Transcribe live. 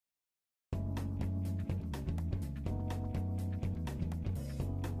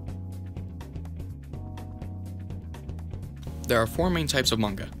There are 4 main types of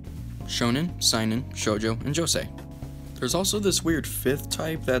manga: shonen, seinen, shoujo, and josei. There's also this weird 5th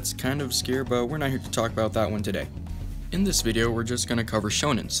type that's kind of obscure, but we're not here to talk about that one today. In this video, we're just going to cover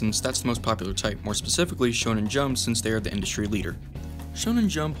shonen, since that's the most popular type, more specifically Shonen Jump, since they are the industry leader. Shonen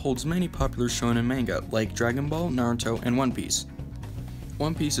Jump holds many popular shonen manga, like Dragon Ball, Naruto, and One Piece.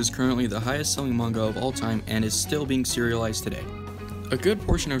 One Piece is currently the highest selling manga of all time and is still being serialized today. A good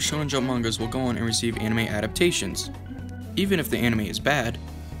portion of Shonen Jump mangas will go on and receive anime adaptations. Even if the anime is bad,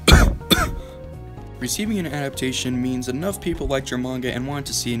 receiving an adaptation means enough people liked your manga and wanted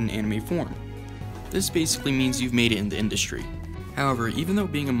to see it in anime form. This basically means you've made it in the industry. However, even though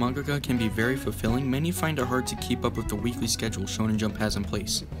being a mangaka can be very fulfilling, many find it hard to keep up with the weekly schedule Shonen Jump has in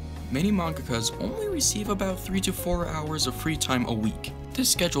place. Many mangakas only receive about 3 to 4 hours of free time a week. This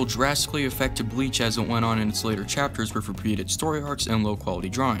schedule drastically affected Bleach as it went on in its later chapters with repeated story arcs and low quality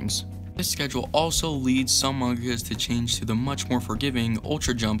drawings. This schedule also leads some mangakas to change to the much more forgiving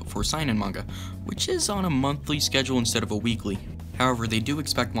Ultra Jump for seinen manga, which is on a monthly schedule instead of a weekly. However, they do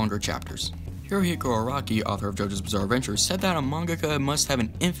expect longer chapters. Hirohiko Araki, author of JoJo's Bizarre Adventure, said that a mangaka must have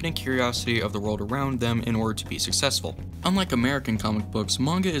an infinite curiosity of the world around them in order to be successful. Unlike American comic books,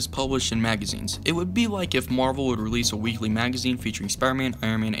 manga is published in magazines. It would be like if Marvel would release a weekly magazine featuring Spider-Man,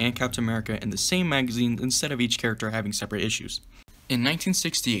 Iron Man, and Captain America in the same magazine instead of each character having separate issues. In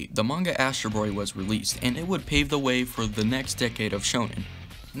 1968, the manga Astro Boy was released, and it would pave the way for the next decade of shonen.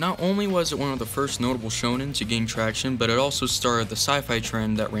 Not only was it one of the first notable shonen to gain traction, but it also started the sci-fi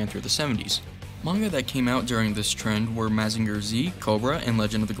trend that ran through the 70s. Manga that came out during this trend were Mazinger Z, Cobra, and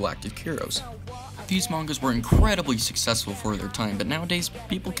Legend of the Galactic Heroes. These mangas were incredibly successful for their time, but nowadays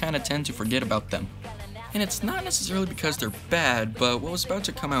people kinda tend to forget about them. And it's not necessarily because they're bad, but what was about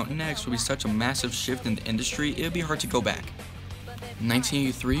to come out next would be such a massive shift in the industry, it would be hard to go back.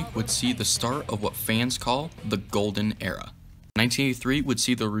 1983 would see the start of what fans call the Golden Era. 1983 would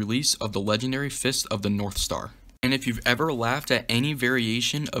see the release of the legendary Fist of the North Star. And if you've ever laughed at any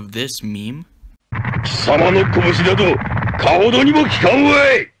variation of this meme,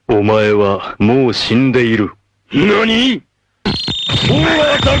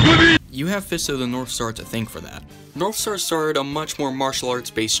 you have Fist of the North Star to thank for that. North Star started a much more martial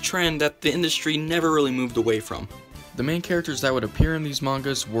arts based trend that the industry never really moved away from. The main characters that would appear in these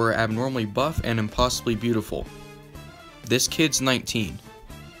mangas were abnormally buff and impossibly beautiful. This kid's 19.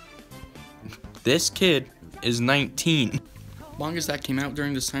 This kid is 19. Mangas that came out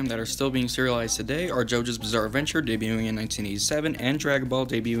during this time that are still being serialized today are JoJo's Bizarre Adventure, debuting in 1987, and Dragon Ball,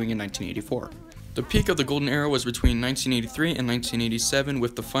 debuting in 1984. The peak of the Golden Era was between 1983 and 1987,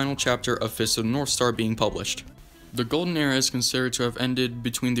 with the final chapter of Fist of the North Star being published. The Golden Era is considered to have ended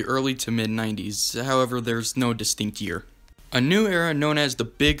between the early to mid-90s, however there's no distinct year. A new era known as the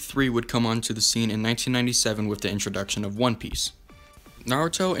Big Three would come onto the scene in 1997 with the introduction of One Piece.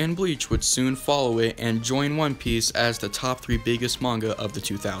 Naruto and Bleach would soon follow it and join One Piece as the top 3 biggest manga of the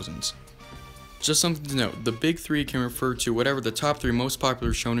 2000s. Just something to note, the Big Three can refer to whatever the top 3 most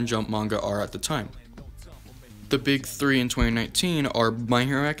popular Shonen Jump manga are at the time. The Big Three in 2019 are My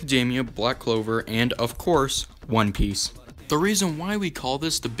Hero Academia, Black Clover, and of course, One Piece. The reason why we call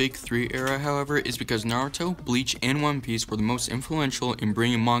this the Big Three era, however, is because Naruto, Bleach, and One Piece were the most influential in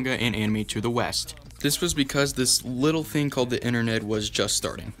bringing manga and anime to the West. This was because this little thing called the internet was just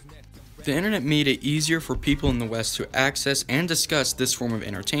starting. The internet made it easier for people in the West to access and discuss this form of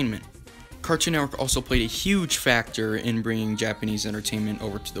entertainment. Cartoon Network also played a huge factor in bringing Japanese entertainment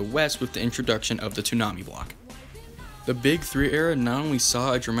over to the West with the introduction of the Toonami block. The Big Three era not only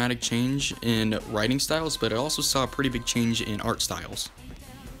saw a dramatic change in writing styles, but it also saw a pretty big change in art styles.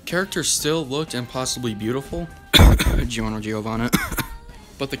 Characters still looked impossibly beautiful, Giovanna,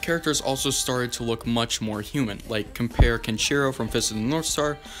 but the characters also started to look much more human, like compare Kenshiro from Fist of the North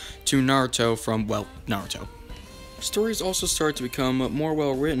Star to Naruto from, well, Naruto. Stories also started to become more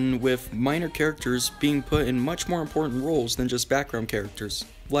well written, with minor characters being put in much more important roles than just background characters,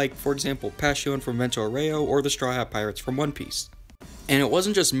 like, for example, Passion from Vento Arreo or the Straw Hat Pirates from One Piece. And it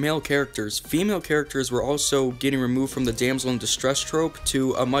wasn't just male characters, female characters were also getting removed from the damsel in distress trope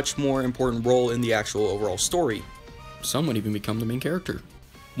to a much more important role in the actual overall story. Some would even become the main character.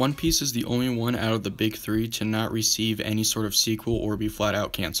 One Piece is the only one out of the Big Three to not receive any sort of sequel or be flat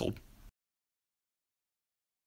out cancelled.